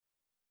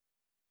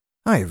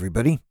Hi,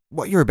 everybody.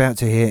 What you're about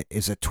to hear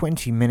is a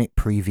 20-minute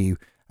preview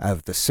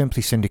of the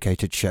Simply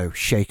Syndicated show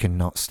Shaken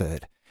Not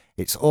Stirred.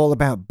 It's all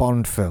about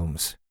Bond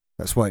films.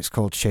 That's why it's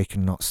called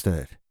Shaken Not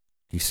Stirred.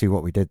 You see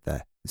what we did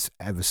there? It's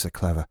ever so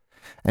clever.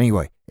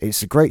 Anyway,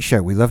 it's a great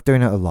show. We love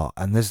doing it a lot,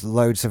 and there's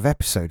loads of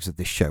episodes of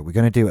this show. We're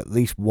going to do at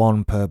least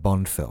one per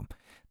Bond film.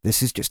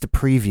 This is just a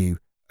preview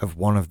of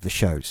one of the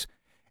shows.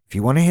 If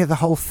you want to hear the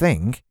whole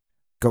thing,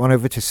 go on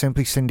over to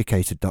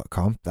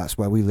simplysyndicated.com. That's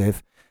where we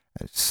live.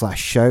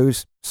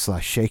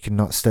 /shows/shaken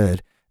not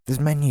stirred. There's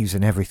menus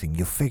and everything.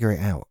 You'll figure it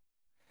out.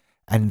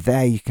 And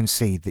there you can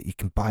see that you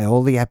can buy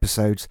all the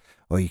episodes,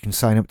 or you can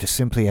sign up to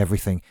Simply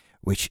Everything,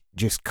 which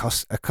just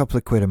costs a couple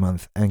of quid a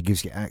month and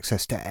gives you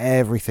access to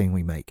everything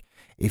we make.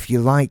 If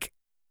you like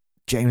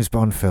James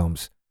Bond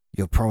films,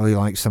 you'll probably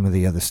like some of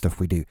the other stuff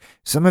we do.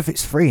 Some of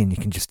it's free and you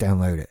can just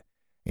download it.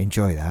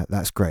 Enjoy that.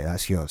 That's great.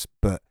 That's yours.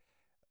 But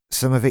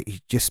some of it you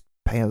just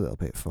pay a little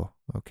bit for.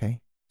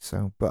 Okay?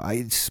 So, but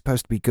it's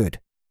supposed to be good.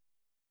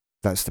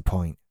 That's the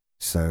point.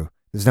 So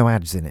there's no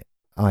ads in it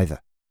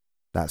either.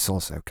 That's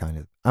also kind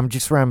of... I'm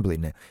just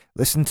rambling now.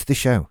 Listen to the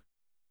show.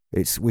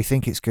 We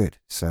think it's good,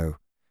 so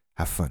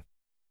have fun.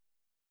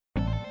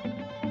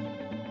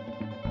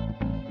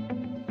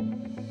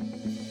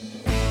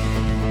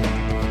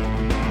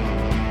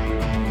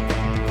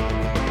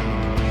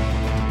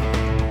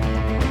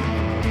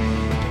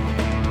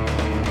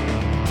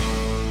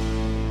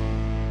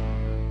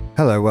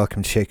 Hello,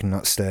 welcome to Shaken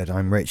Not Stirred.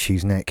 I'm Rich,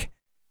 he's Nick.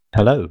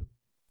 Hello.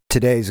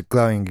 Today is a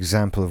glowing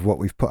example of what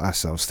we've put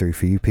ourselves through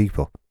for you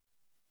people.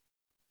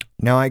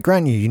 Now, I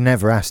grant you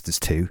never asked us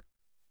to,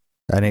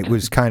 and it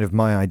was kind of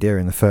my idea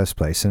in the first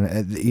place, and,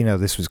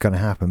 this was going to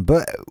happen,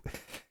 but it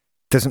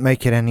doesn't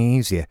make it any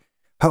easier.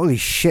 Holy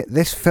shit,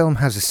 this film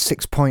has a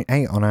 6.8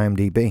 on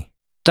IMDb.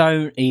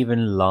 Don't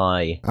even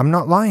lie. I'm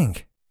not lying.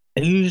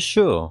 Are you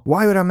sure?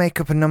 Why would I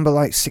make up a number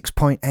like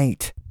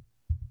 6.8?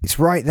 It's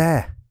right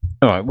there.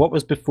 All right, what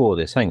was before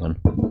this? Hang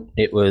on.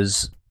 It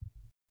was...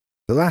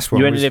 The last one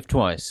You Only Live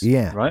Twice.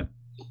 Yeah. Right?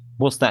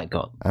 What's that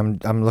got?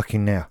 I'm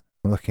looking now.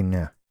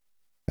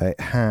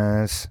 It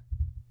has...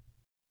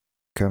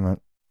 Come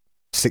on.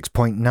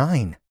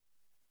 6.9.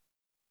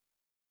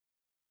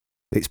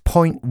 It's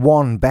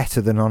 0.1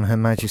 better than on Her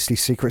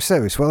Majesty's Secret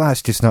Service. Well,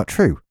 that's just not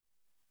true.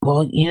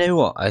 Well, you know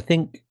what? I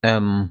think...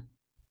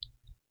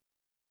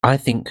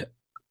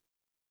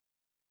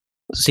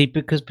 See,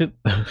 because...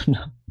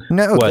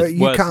 No, words,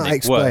 you can't Nick,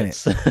 explain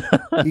words.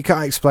 it. You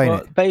can't explain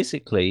it.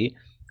 Basically,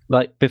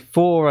 like,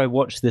 before I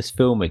watched this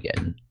film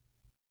again,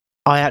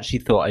 I actually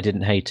thought I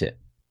didn't hate it.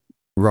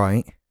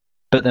 Right.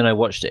 But then I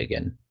watched it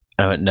again.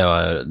 I went, no,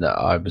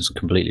 I was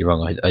completely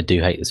wrong. I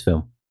do hate this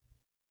film.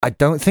 I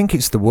don't think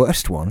it's the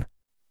worst one.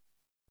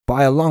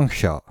 By a long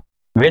shot.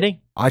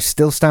 Really? I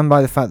still stand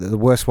by the fact that the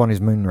worst one is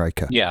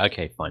Moonraker. Yeah,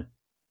 okay, fine.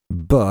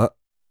 But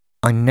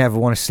I never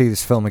want to see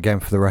this film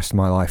again for the rest of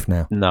my life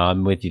now. No,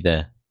 I'm with you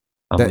there.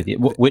 With you.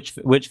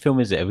 Which film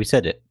is it? Have we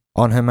said it?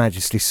 On Her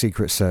Majesty's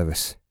Secret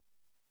Service.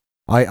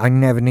 I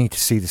never need to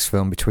see this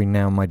film between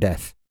now and my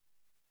death.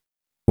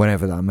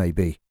 Whenever that may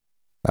be.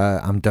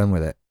 I'm done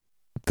with it.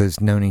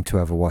 There's no need to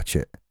ever watch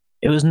it.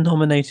 It was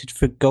nominated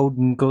for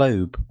Golden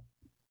Globe.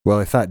 Well,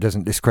 if that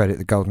doesn't discredit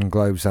the Golden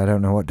Globes, I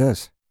don't know what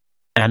does.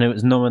 And it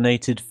was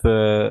nominated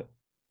for...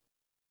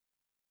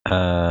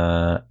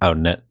 no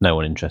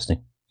one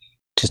interesting.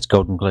 Just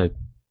Golden Globe.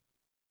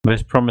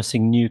 Most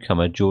promising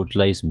newcomer, George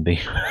Lazenby.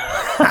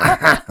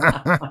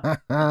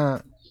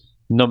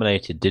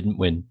 Nominated, didn't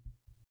win.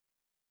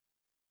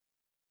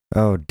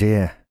 Oh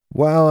dear.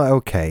 Well,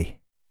 okay.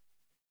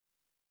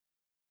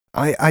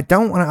 I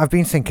don't want to... I've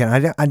been thinking,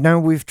 I know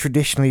we've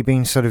traditionally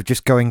been sort of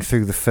just going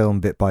through the film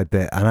bit by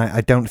bit, and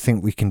I don't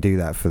think we can do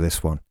that for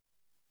this one.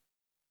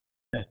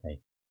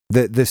 Okay.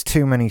 There's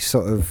too many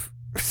sort of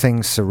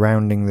things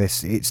surrounding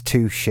this. It's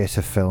too shit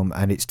a film,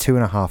 and it's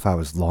 2.5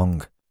 hours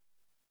long.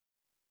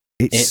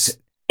 It's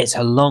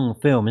a long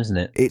film, isn't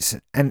it? It's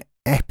an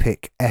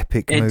epic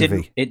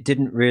movie. It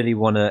didn't really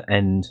want to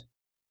end.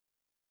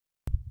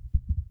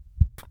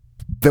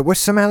 There were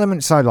some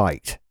elements I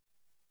liked.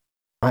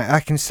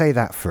 I can say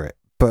that for it,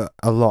 but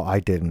a lot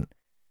I didn't.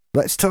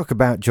 Let's talk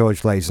about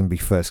George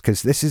Lazenby first,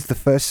 because this is the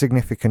first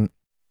significant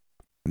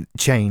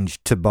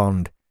change to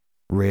Bond,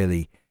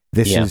 really.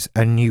 This is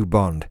a new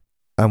Bond,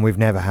 and we've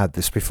never had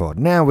this before.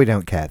 Now we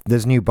don't care.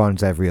 There's new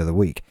Bonds every other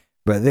week,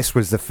 but this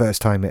was the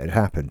first time it had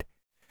happened.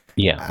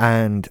 Yeah.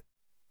 And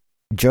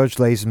George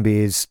Lazenby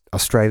is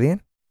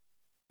Australian?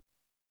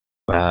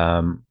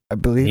 I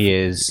believe. He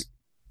is.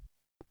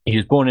 He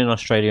was born in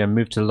Australia and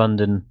moved to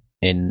London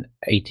in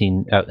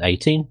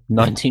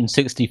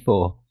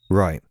 1964.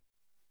 Right.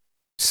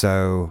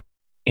 So...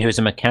 He was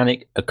a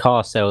mechanic, a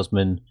car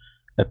salesman,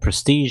 a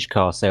prestige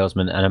car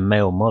salesman, and a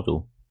male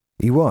model.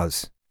 He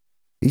was.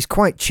 He's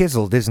quite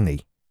chiseled, isn't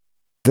he?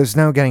 There's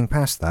no getting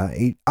past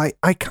that.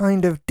 I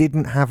kind of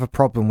didn't have a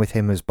problem with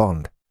him as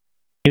Bond.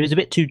 He was a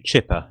bit too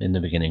chipper in the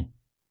beginning.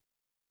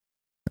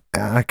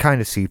 I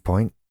kind of see your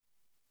point.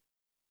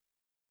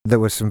 There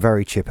were some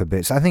very chipper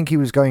bits. I think he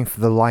was going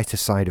for the lighter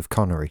side of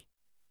Connery.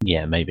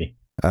 Yeah, maybe.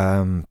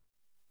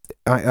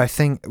 I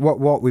think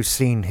what we've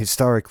seen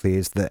historically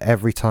is that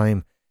every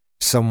time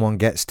someone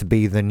gets to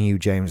be the new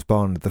James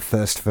Bond, the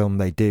first film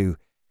they do,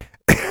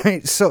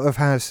 it sort of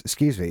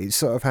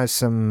has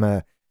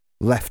some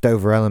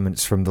leftover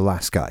elements from the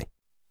last guy.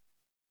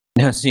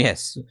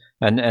 Yes,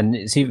 and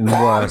it's even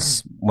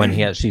worse when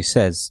he actually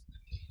says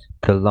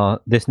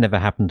this never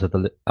happened to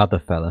the other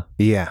fella.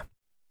 Yeah.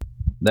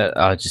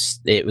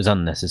 It was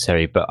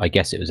unnecessary, but I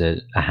guess it was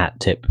a hat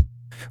tip.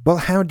 Well,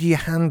 how do you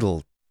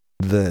handle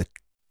the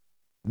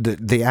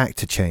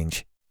actor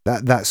change?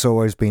 That's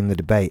always been the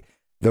debate.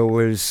 There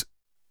was,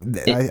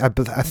 I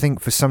think,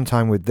 for some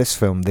time with this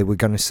film, they were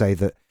going to say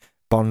that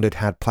Bond had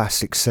had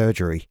plastic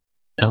surgery.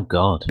 Oh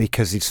God!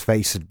 Because his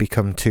face had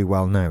become too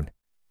well known,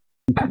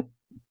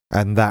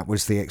 and that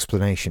was the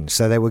explanation.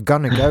 So they were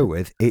going to go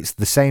with it's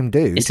the same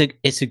dude.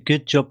 It's a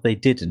good job they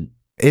didn't,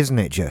 isn't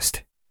it?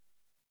 Just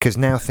because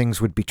now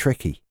things would be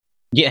tricky.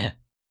 Yeah.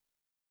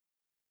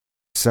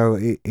 So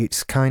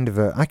it's kind of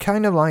I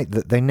kind of like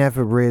that they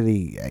never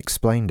really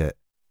explained it.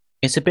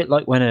 It's a bit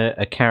like when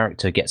a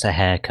character gets a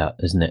haircut,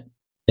 isn't it?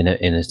 In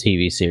a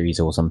TV series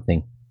or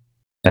something,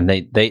 and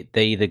they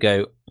either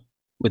go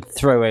with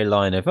throwaway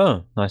line of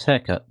 "oh, nice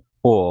haircut,"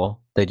 or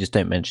they just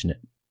don't mention it.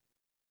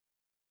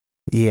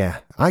 Yeah,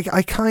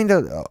 I kind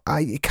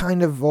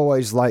of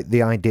always liked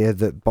the idea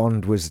that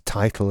Bond was a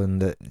title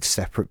and that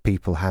separate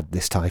people had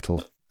this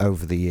title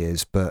over the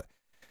years, but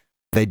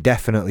they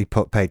definitely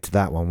put paid to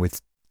that one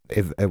with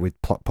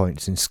plot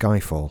points in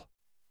Skyfall.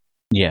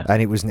 Yeah,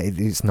 and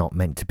it's not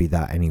meant to be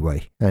that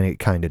anyway, and it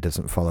kind of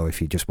doesn't follow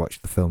if you just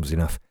watch the films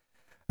enough.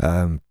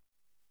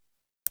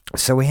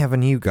 So we have a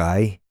new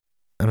guy,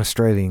 an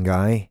Australian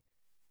guy,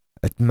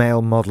 a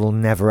male model,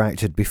 never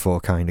acted before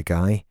kind of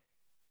guy.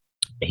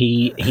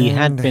 He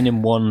had been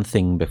in one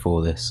thing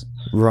before this,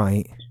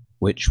 right?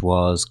 Which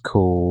was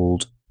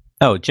called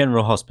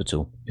General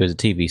Hospital. It was a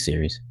TV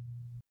series.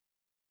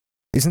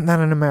 Isn't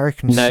that an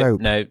American soap?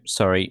 No,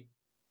 sorry,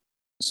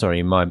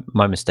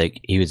 my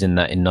mistake. He was in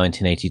that in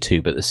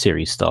 1982, but the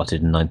series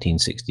started in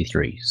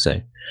 1963,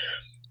 so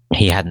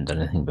he hadn't done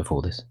anything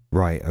before this.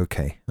 Right,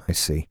 okay, I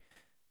see.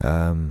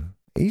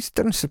 He's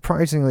done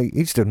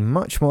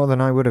much more than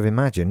I would have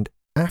imagined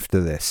after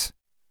this.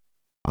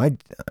 I've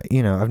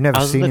never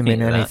seen him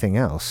in anything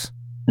else.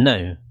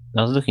 No,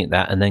 I was looking at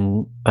that, and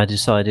then I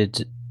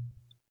decided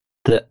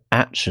that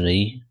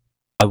actually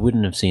I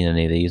wouldn't have seen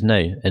any of these.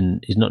 No,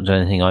 and he's not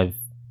done anything I've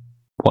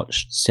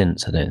watched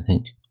since, I don't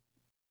think.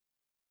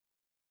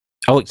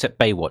 Oh, except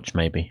Baywatch,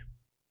 maybe.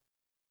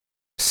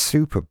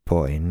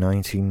 Superboy in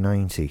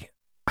 1990.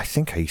 I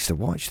think I used to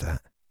watch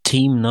that.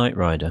 Team Knight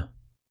Rider.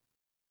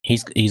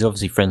 He's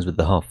obviously friends with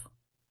the Hoff.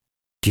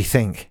 Do you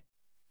think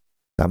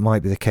that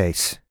might be the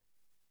case?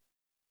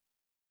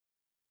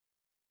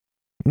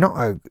 Not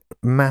a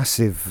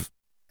massive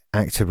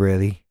actor,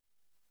 really.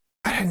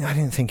 I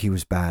didn't think he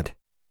was bad.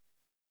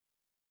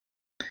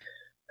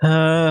 He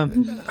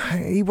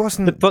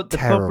wasn't.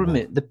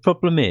 The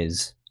problem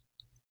is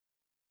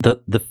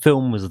that the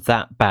film was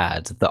that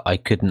bad that I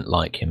couldn't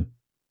like him.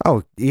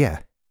 Oh yeah,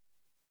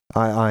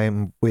 I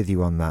am with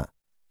you on that.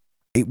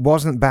 It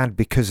wasn't bad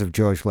because of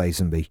George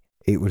Lazenby.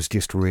 It was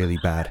just really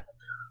bad.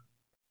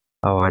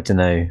 Oh, I don't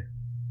know.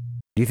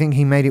 Do you think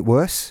he made it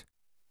worse?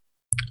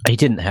 He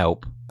didn't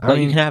help. Like,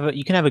 you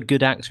can have a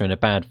good actor in a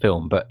bad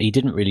film, but he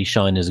didn't really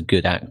shine as a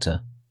good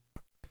actor.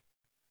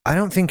 I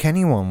don't think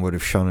anyone would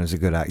have shone as a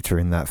good actor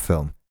in that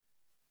film.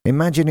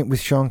 Imagine it with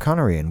Sean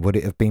Connery in. Would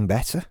it have been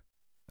better?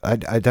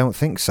 I don't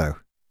think so.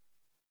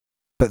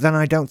 But then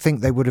I don't think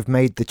they would have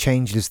made the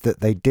changes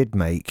that they did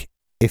make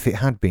if it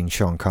had been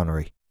Sean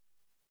Connery.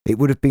 It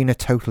would have been a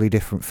totally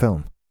different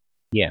film.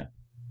 Yeah.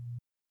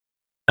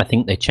 I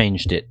think they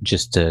changed it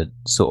just to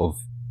sort of,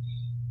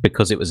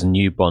 because it was a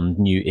new Bond,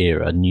 new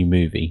era, new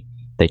movie,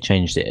 they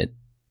changed it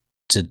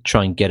to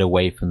try and get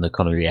away from the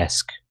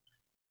Connery-esque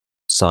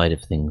side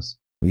of things.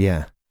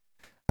 Yeah.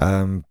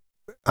 I'm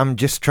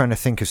just trying to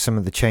think of some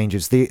of the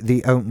changes.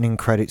 The opening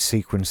credit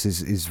sequence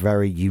is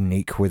very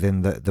unique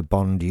within the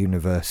Bond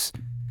universe.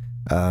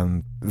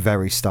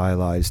 Very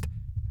stylized.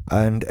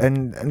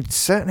 And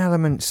certain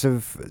elements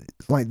of,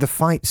 like, the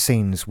fight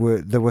scenes,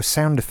 there were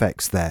sound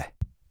effects there.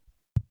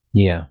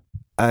 Yeah.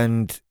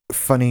 And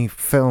funny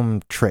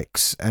film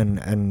tricks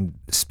and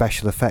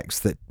special effects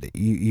that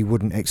you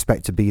wouldn't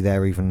expect to be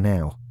there even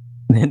now.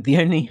 The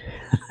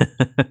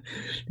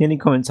only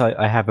comments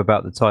I have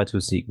about the title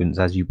sequence,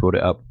 as you brought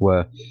it up,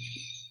 were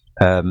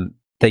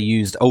they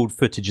used old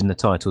footage in the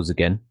titles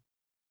again.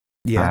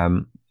 Yeah.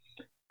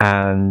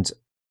 And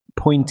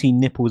pointy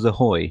nipples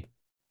ahoy.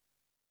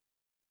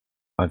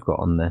 I've got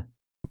on there.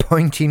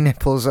 Pointy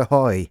nipples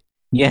ahoy.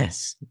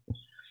 Yes.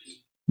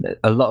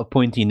 A lot of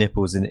pointy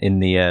nipples in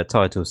the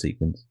title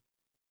sequence.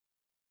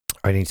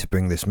 I need to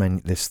bring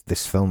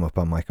this film up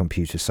on my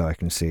computer so I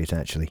can see it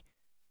actually.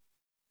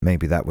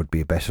 Maybe that would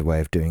be a better way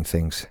of doing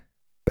things.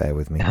 Bear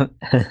with me.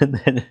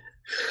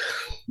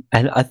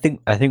 And I think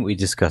we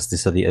discussed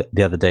this the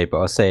other day, but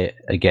I'll say it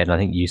again. I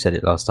think you said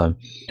it last time.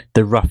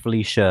 The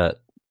ruffly shirt.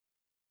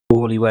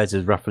 All he wears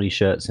is ruffly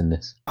shirts in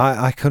this.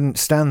 I couldn't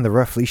stand the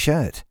ruffly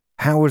shirt.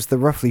 How was the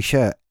ruffly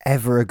shirt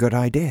ever a good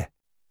idea?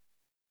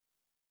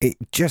 It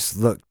just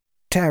looked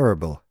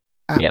terrible.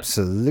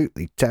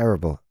 Absolutely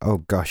terrible. Oh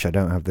gosh, I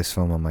don't have this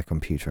film on my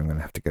computer. I'm going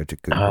to have to go to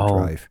Google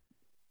Drive.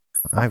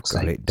 I've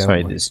got it, don't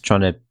Sorry, worry. it's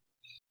trying to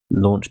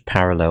launch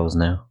Parallels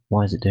now.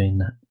 Why is it doing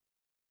that?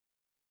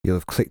 You'll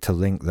have clicked a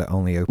link that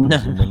only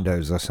opens in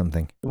Windows or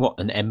something. What,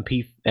 an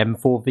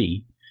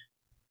M4V?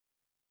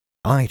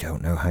 I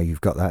don't know how you've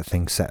got that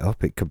thing set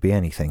up. It could be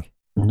anything.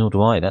 Nor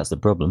do I, that's the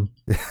problem.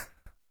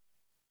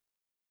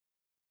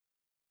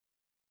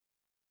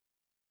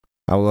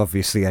 I will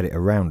obviously edit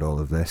around all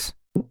of this.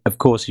 Of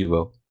course you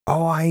will.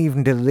 Oh, I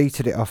even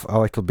deleted it off.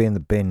 Oh, it'll be in the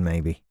bin,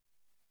 maybe.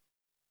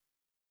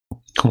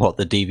 What,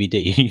 the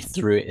DVD? You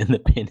threw it in the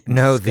bin?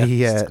 No,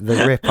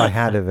 the rip I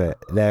had of it.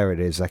 There it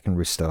is. I can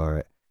restore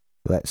it.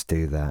 Let's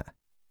do that.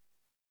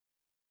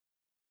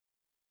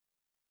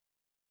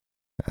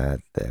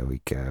 There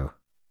we go.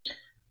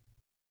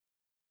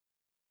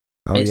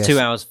 Oh, it's yes. 2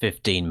 hours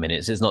 15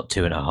 minutes. It's not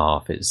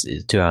 2.5. It's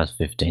 2 hours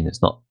 15.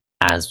 It's not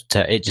as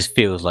it just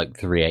feels like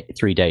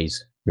 3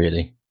 days,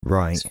 really.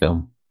 Right. This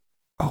film.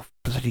 Oh,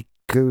 bloody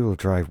Google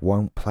Drive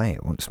won't play.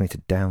 It wants me to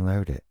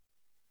download it.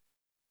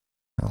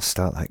 I'll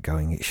start that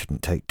going. It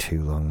shouldn't take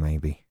too long,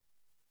 maybe.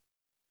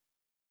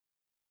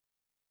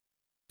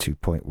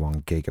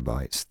 2.1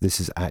 gigabytes. This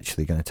is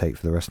actually going to take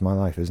for the rest of my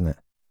life, isn't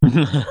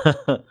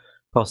it?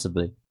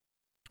 Possibly.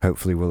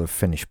 Hopefully we'll have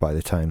finished by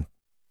the time.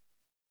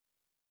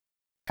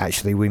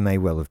 Actually, we may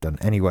well have done.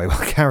 Anyway, we'll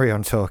carry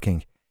on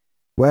talking.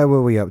 Where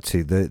were we up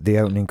to? The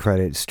opening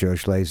credits,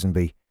 George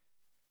Lazenby.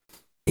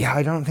 Yeah,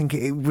 I don't think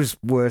it was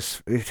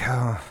worse. It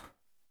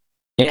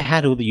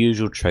had all the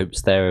usual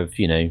tropes there of,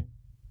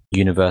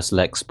 Universal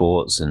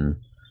exports and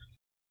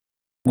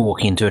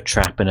walking into a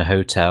trap in a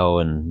hotel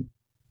and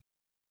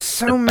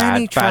so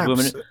many traps bad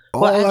woman.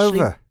 all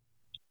over.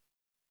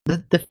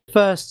 The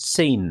first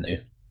scene though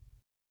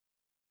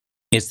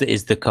is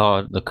the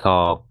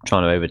car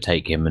trying to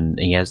overtake him, and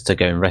he has to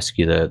go and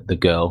rescue the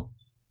girl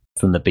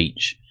from the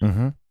beach,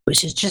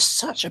 which is just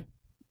such a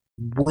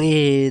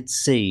weird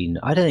scene.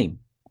 I don't think,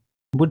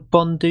 would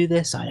Bond do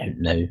this? I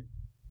don't know.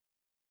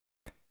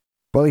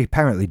 Well, he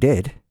apparently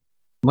did.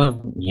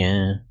 Well,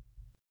 yeah.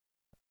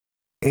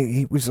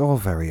 It was all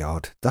very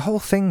odd. The whole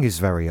thing is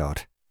very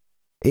odd.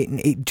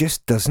 It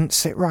just doesn't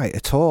sit right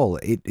at all.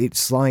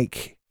 It's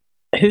like...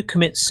 Who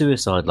commits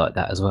suicide like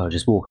that as well,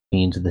 just walking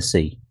into the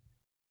sea?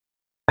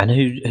 And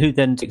who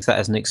then takes that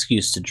as an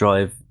excuse to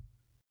drive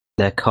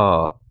their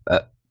car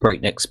at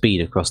breakneck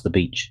speed across the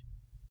beach?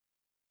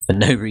 For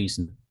no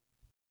reason.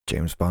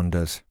 James Bond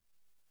does.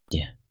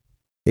 Yeah.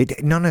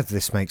 None of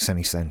this makes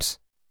any sense.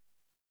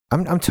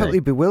 I'm totally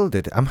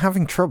bewildered. I'm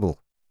having trouble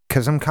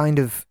because I'm kind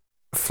of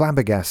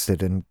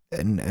flabbergasted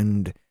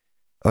and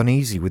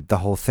uneasy with the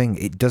whole thing.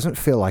 It doesn't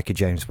feel like a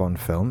James Bond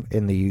film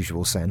in the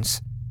usual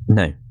sense.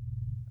 No.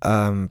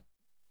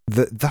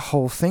 The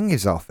whole thing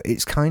is off.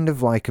 It's kind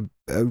of like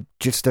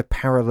just a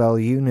parallel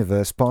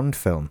universe Bond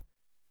film.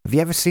 Have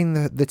you ever seen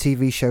the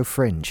TV show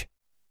Fringe?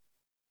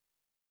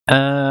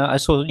 I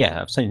saw.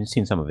 Yeah, I've seen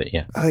some of it.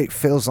 Yeah. It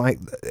feels like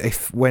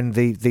when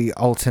the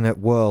alternate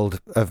world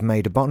have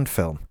made a Bond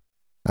film,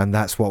 and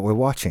that's what we're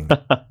watching.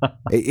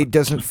 It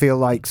doesn't feel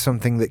like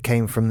something that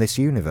came from this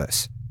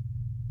universe,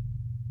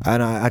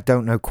 and I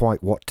don't know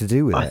quite what to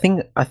do with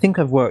it. I think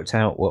I've worked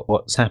out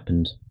what's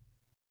happened.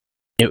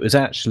 It was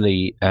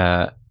actually.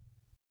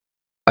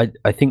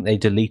 I think they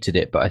deleted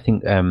it, but I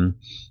think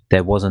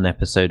there was an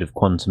episode of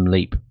Quantum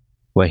Leap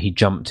where he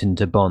jumped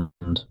into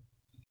Bond.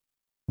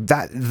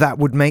 That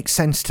would make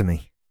sense to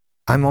me.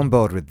 I'm on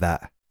board with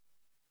that.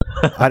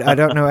 I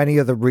don't know any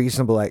other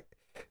reasonable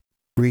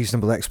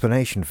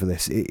explanation for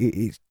this.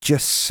 It's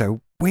just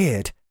so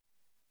weird.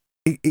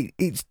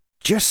 It's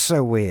just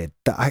so weird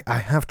that I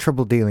have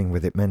trouble dealing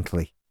with it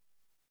mentally.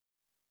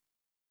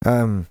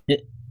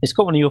 It's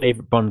got one of your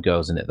favourite Bond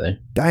girls in it, though.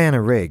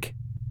 Diana Rigg.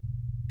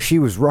 She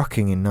was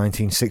rocking in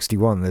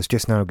 1961. There's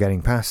just no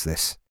getting past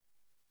this.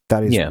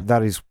 That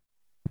is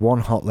one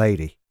hot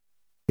lady.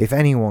 If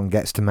anyone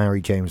gets to marry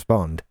James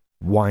Bond,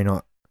 why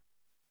not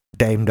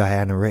Dame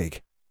Diana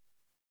Rigg?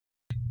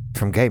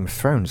 From Game of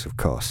Thrones, of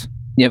course.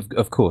 Yeah,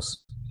 of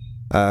course.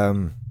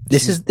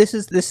 This is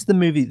the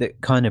movie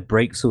that kind of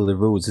breaks all the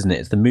rules, isn't it?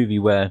 It's the movie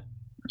where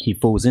he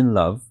falls in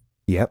love.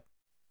 Yep.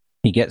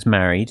 He gets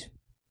married.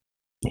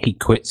 He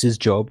quits his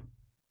job.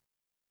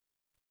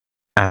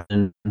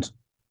 And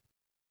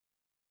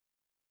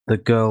the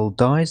girl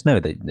dies? No,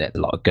 there's a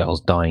lot of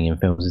girls dying in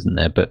films, isn't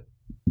there? But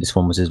this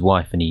one was his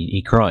wife, and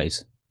he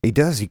cries. He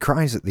does. He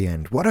cries at the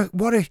end. What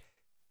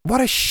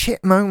a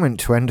shit moment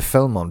to end a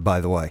film on,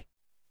 by the way.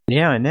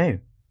 Yeah, I know.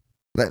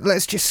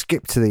 Let's just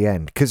skip to the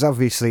end, because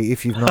obviously,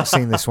 if you've not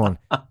seen this one,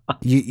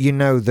 you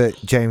know that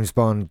James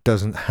Bond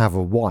doesn't have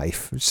a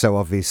wife, so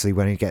obviously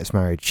when he gets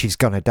married, she's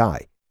gonna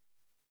die.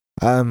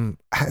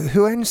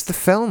 Who ends the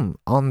film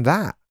on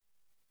that?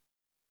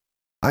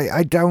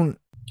 I don't.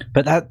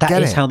 But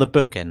that is how the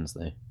book ends,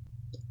 though.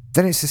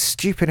 Then it's a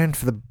stupid end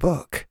for the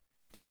book.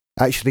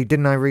 Actually,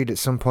 didn't I read at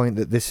some point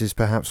that this is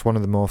perhaps one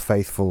of the more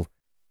faithful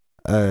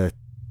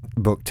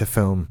book to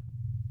film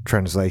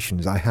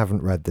translations. I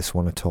haven't read this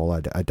one at all.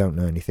 I don't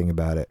know anything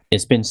about it.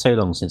 It's been so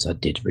long since I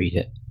did read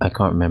it. I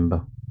can't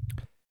remember.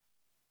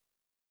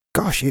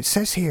 Gosh, it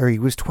says here he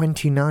was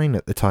 29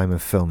 at the time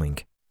of filming.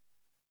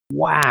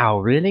 Wow,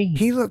 really?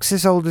 He looks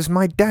as old as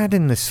my dad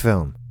in this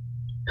film.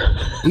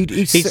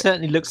 He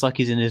certainly looks like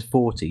he's in his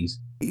 40s.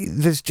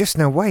 There's just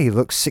no way he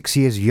looks 6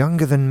 years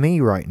younger than me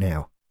right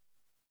now.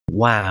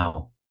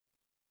 Wow.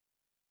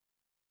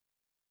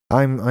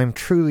 I'm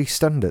truly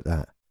stunned at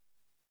that.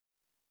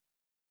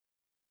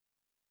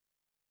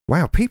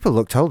 Wow, people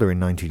looked older in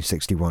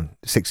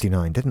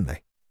 1969, didn't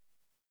they?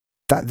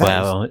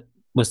 Wow.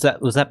 Was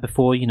that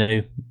before,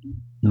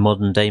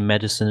 modern day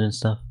medicine and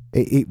stuff?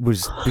 It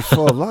was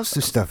before lots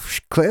of stuff.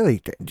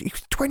 Clearly, he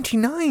was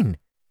 29.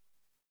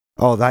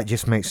 Oh, that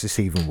just makes this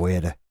even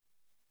weirder.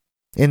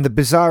 In the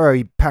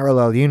Bizarro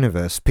parallel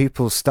universe,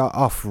 people start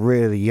off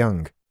really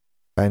young,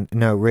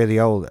 really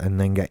old, and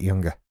then get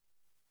younger.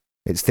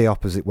 It's the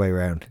opposite way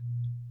around.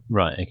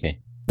 Right. Okay.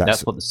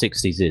 That's what the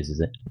 60s is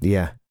it?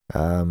 Yeah.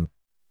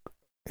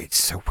 It's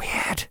so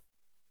weird.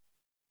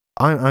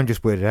 I'm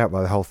just weirded out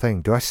by the whole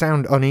thing. Do I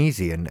sound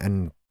uneasy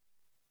and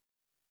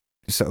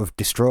sort of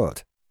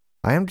distraught?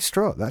 I am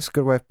distraught. That's a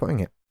good way of putting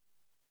it.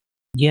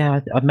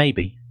 Yeah,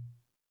 maybe.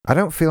 I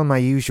don't feel my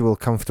usual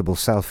comfortable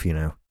self,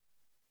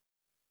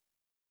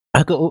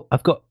 I've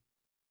got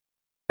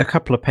a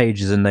couple of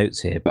pages of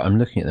notes here, but I'm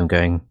looking at them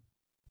going,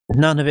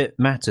 none of it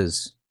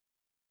matters.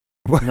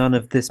 What? None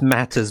of this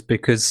matters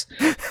because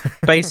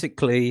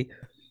basically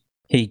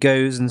he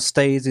goes and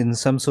stays in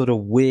some sort of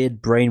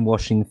weird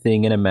brainwashing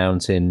thing in a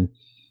mountain.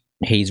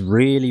 He's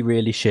really,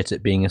 really shit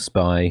at being a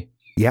spy.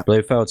 Yep.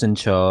 Blofeld's in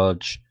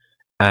charge,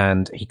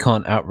 and he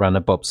can't outrun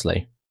a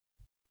bobsleigh.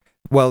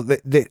 Well,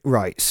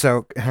 right,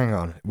 so hang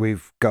on.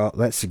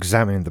 Let's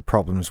examine the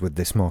problems with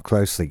this more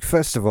closely.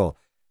 First of all,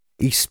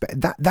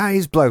 that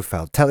is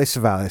Blofeld. Telly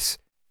Savalas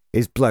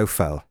is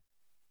Blofeld.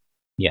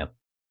 Yeah.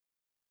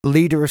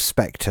 Leader of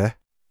Spectre,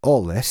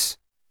 all this.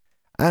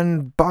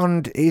 And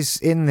Bond is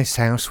in this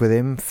house with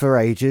him for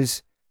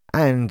ages.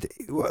 And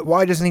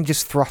why doesn't he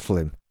just throttle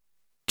him?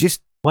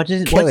 Why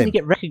doesn't he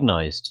get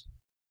recognised?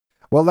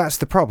 Well, that's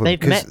the problem.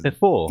 They've met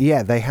before.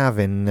 Yeah, they have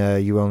in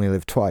You Only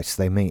Live Twice.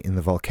 They meet in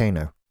the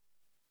volcano.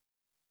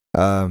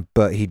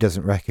 But he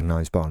doesn't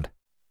recognise Bond.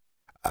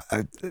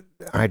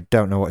 I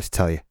don't know what to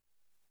tell you.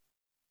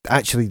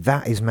 Actually,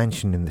 that is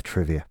mentioned in the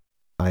trivia.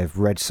 I have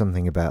read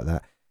something about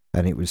that,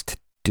 and it was to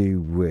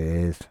do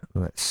with,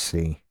 let's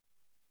see.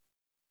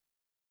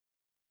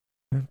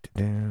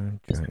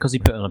 It's because he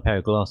put on a pair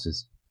of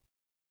glasses.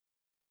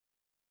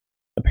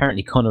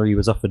 Apparently Connery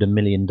was offered $1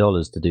 million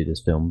to do this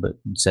film, but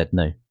said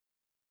no.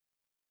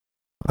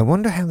 I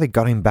wonder how they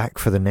got him back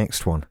for the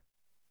next one.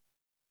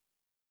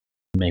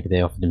 Maybe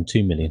they offered him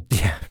 $2 million.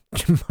 Yeah,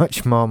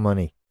 much more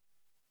money.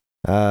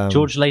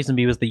 George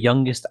Lazenby was the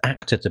youngest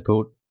actor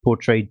to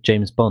portray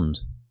James Bond.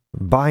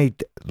 By,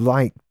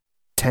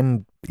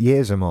 10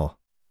 years or more?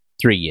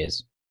 3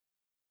 years.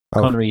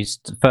 Oh. Connery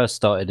first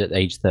started at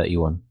age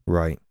 31.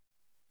 Right.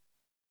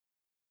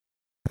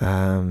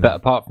 But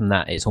apart from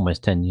that, it's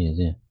almost 10 years,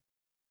 yeah.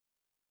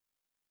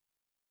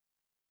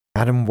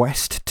 Adam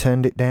West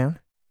turned it down?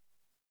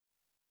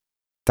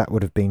 That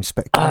would have been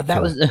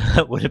spectacular.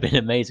 That would have been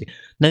amazing.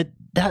 No,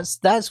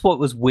 that's what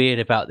was weird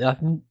about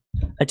it.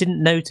 I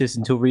didn't notice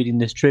until reading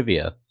this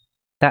trivia.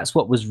 That's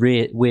what was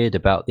weird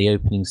about the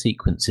opening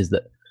sequence, is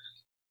that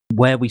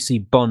where we see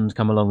Bond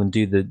come along and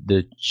do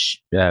the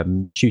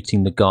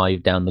shooting the guy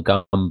down the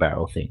gun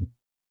barrel thing,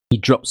 he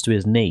drops to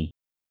his knee.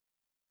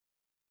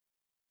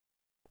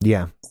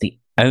 Yeah. It's the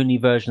only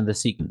version of the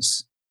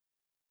sequence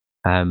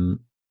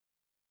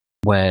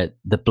where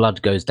the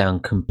blood goes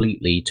down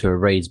completely to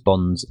erase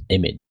Bond's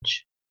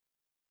image.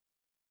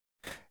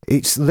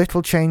 It's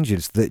little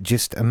changes that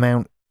just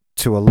amount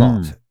to a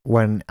lot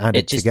when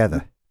added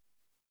together.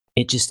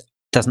 It just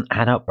doesn't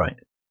add up right.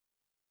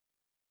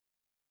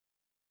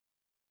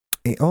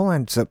 It all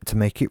adds up to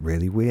make it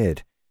really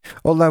weird.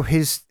 Although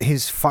his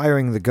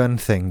firing the gun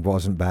thing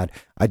wasn't bad,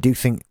 I do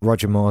think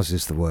Roger Moore's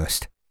is the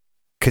worst.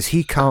 Because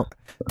he can't...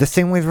 The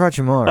thing with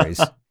Roger Moore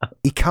is,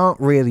 he can't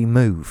really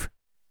move.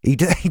 He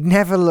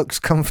never looks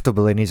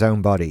comfortable in his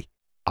own body,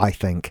 I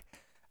think.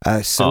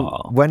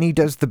 When he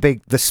does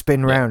the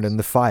spin round and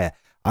the fire,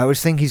 I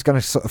always think he's going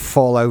to sort of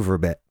fall over a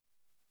bit.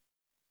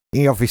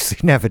 He obviously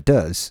never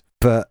does,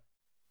 but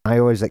I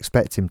always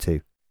expect him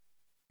to.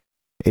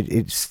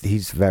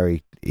 He's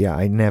very... Yeah,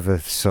 I never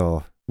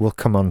saw... We'll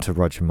come on to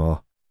Roger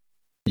Moore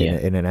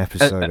in an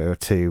episode or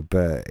two,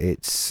 but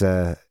it's...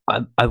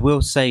 I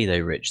will say, though,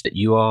 Rich, that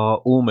you are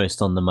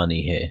almost on the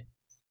money here.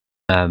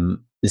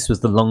 This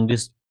was the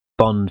longest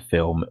Bond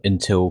film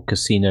until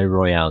Casino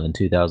Royale in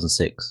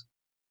 2006.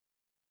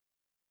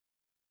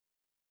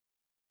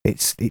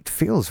 It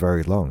feels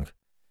very long.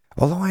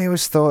 Although I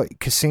always thought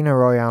Casino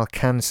Royale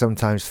can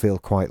sometimes feel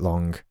quite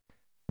long.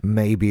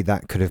 Maybe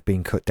that could have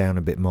been cut down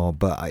a bit more,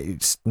 but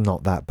it's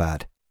not that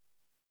bad.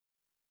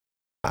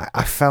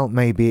 I felt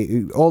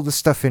maybe all the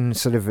stuff in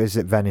sort of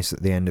Visit Venice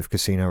at the end of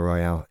Casino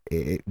Royale,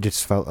 it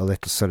just felt a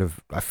little sort of...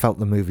 I felt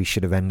the movie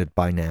should have ended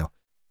by now.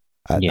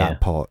 at Yeah.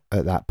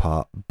 that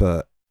part,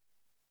 but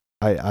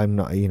I'm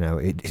not,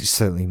 it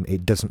certainly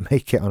it doesn't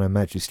make it on Her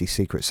Majesty's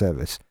Secret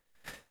Service.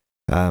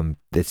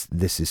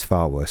 This is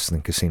far worse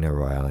than Casino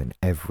Royale in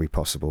every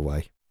possible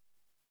way.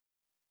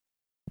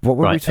 What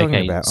were we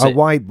talking about? So,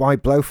 why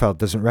Blofeld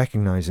doesn't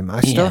recognise him?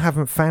 I still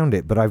haven't found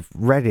it, but I've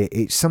read it.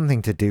 It's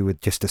something to do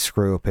with just a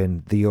screw up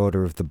in the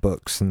order of the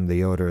books and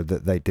the order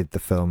that they did the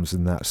films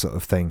and that sort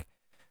of thing.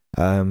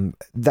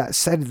 That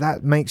said,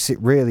 that makes it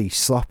really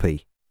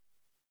sloppy.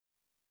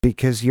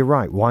 Because you're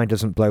right, why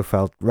doesn't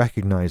Blofeld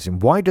recognise him?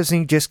 Why doesn't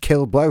he just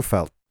kill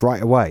Blofeld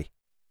right away?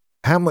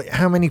 How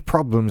many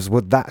problems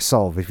would that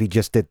solve if he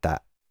just did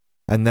that?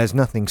 And there's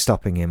nothing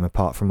stopping him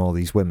apart from all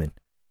these women.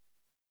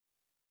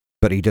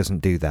 But he doesn't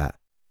do that.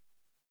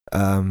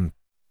 The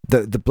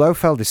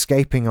Blofeld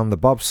escaping on the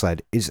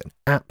bobsled is an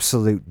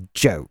absolute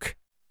joke.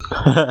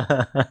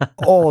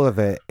 All of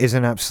it is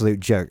an absolute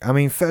joke. I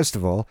mean, first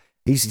of all,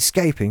 he's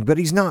escaping, but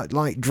he's not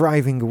like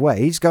driving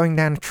away. He's going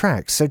down a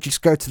track. So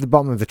just go to the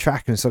bottom of the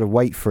track and sort of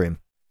wait for him.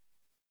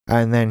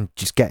 And then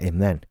just get him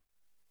then.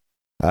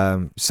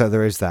 So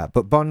there is that.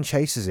 But Bond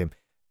chases him.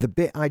 The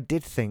bit I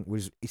did think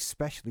was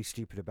especially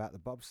stupid about the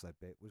bobsled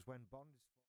bit was when Bond...